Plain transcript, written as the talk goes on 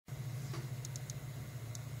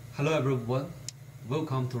Hello everyone,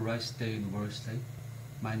 welcome to Wright State University.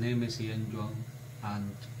 My name is Zhuang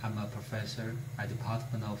and I'm a professor at the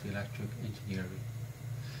Department of Electrical Engineering.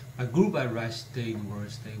 My group at Wright State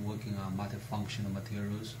University working on multifunctional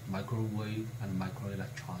materials, microwave and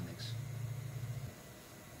microelectronics.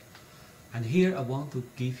 And here I want to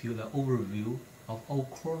give you the overview of all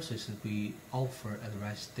courses that we offer at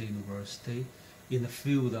Wright State University in the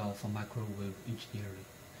field of microwave engineering.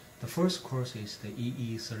 The first course is the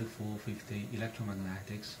EE3450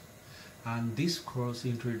 Electromagnetics, and this course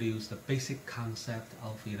introduces the basic concept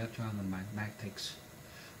of electromagnetics,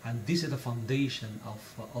 and this is the foundation of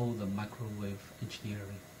all the microwave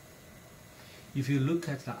engineering. If you look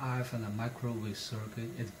at the RF and the microwave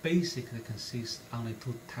circuit, it basically consists only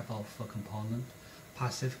two types of components,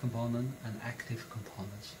 passive component and active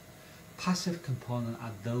components. Passive components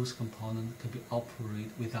are those components can be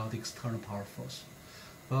operated without external power force,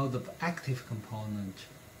 while the active components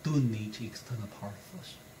do need external power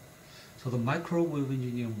force. So the microwave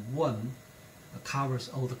engineering 1 covers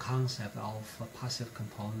all the concept of passive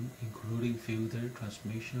component, including filter,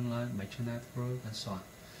 transmission line, matching network, and so on.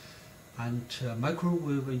 And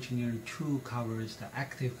microwave engineering 2 covers the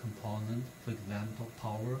active component, for example,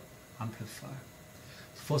 power, amplifier.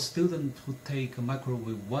 For students who take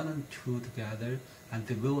microwave 1 and 2 together, and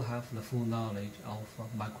they will have the full knowledge of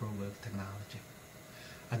microwave technology.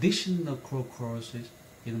 Additional core courses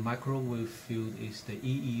in the microwave field is the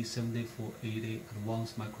EE7480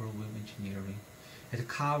 Advanced Microwave Engineering. It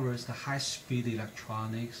covers the high-speed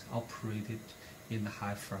electronics operated in the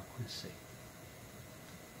high frequency.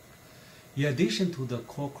 In addition to the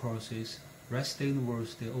core courses, Wright State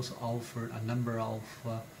University also offers a number of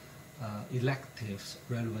electives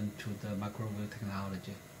relevant to the microwave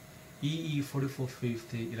technology.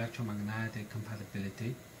 EE4450 Electromagnetic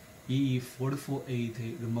Compatibility,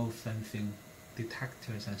 EE4480 Remote Sensing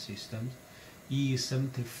Detectors and Systems,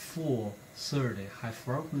 EE7430 High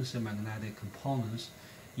Frequency Magnetic Components,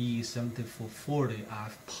 EE7440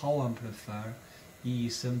 RF Power Amplifier,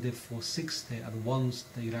 EE7460 Advanced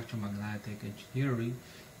Electromagnetic Engineering,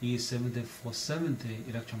 EE7470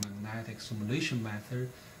 Electromagnetic Simulation Method,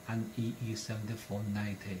 and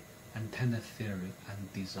EE7490 Antenna Theory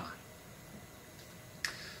and Design.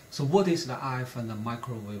 So what is the RF and the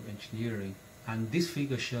microwave engineering? And this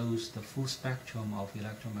figure shows the full spectrum of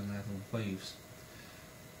electromagnetic waves.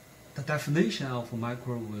 The definition of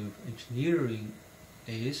microwave engineering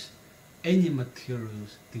is any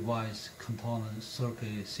materials, device, component,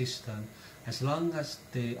 circuit, system, as long as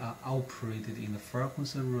they are operated in the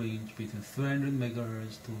frequency range between 300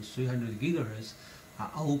 MHz to 300 GHz,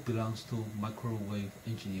 all belongs to microwave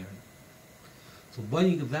engineering. So one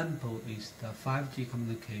example is the 5G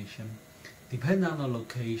communication. Depending on the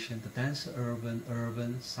location, the dense urban,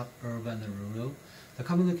 suburban, and rural, the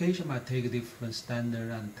communication might take different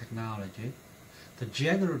standard and technology. The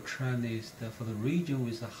general trend is that for the region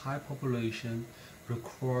with a high population,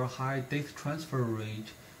 require high data transfer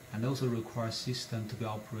rate and also require system to be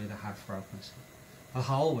operated at high frequency. But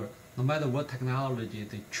however, no matter what technology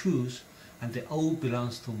they choose, and they all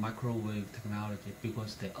belongs to microwave technology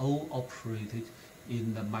because they all operated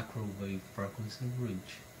in the microwave frequency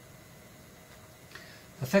range.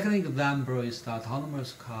 The second example is the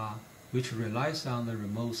autonomous car, which relies on the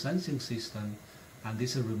remote sensing system, and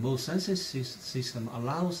this remote sensing system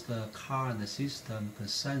allows the car and the system to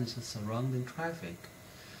sense the surrounding traffic.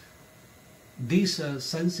 This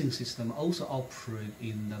sensing system also operates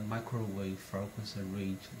in the microwave frequency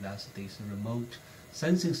range, thus this remote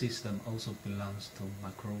sensing system also belongs to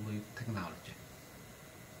microwave technology.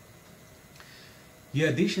 In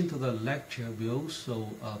addition to the lecture, we also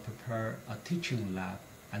prepare a teaching lab,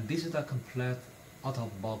 and this is a complete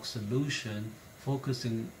out-of-box solution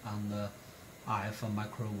focusing on the RF and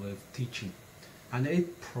microwave teaching. And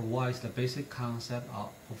it provides the basic concept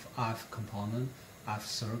of RF component, RF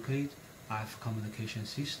circuit, RF communication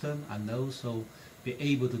system, and also be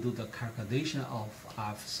able to do the calculation of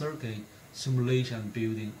RF circuit, simulation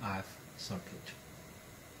building RF circuit.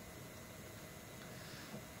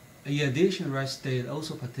 In addition, Wright State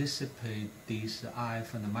also participates in this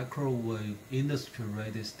RF and microwave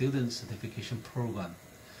industry-ready student certification program.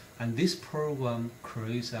 And this program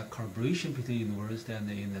creates a collaboration between university and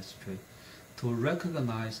the industry to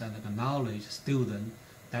recognize and acknowledge students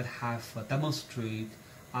that have demonstrated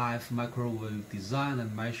RF microwave design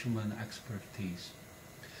and measurement expertise.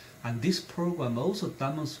 And this program also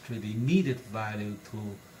demonstrates immediate value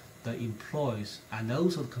to the employees and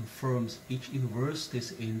also confirms each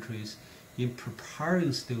university's interest in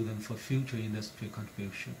preparing students for future industry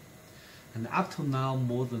contribution. And up to now,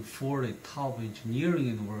 more than 40 top engineering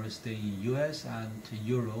universities in US and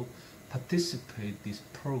Europe participate in this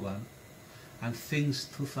program. And since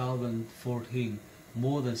 2014,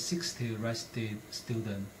 more than 60 Wright State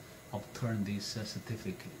students obtained this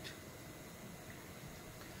certificate.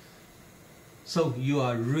 So you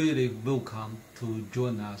are really welcome to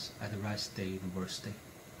join us at Wright State University.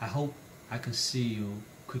 I hope I can see you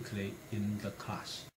quickly in the class.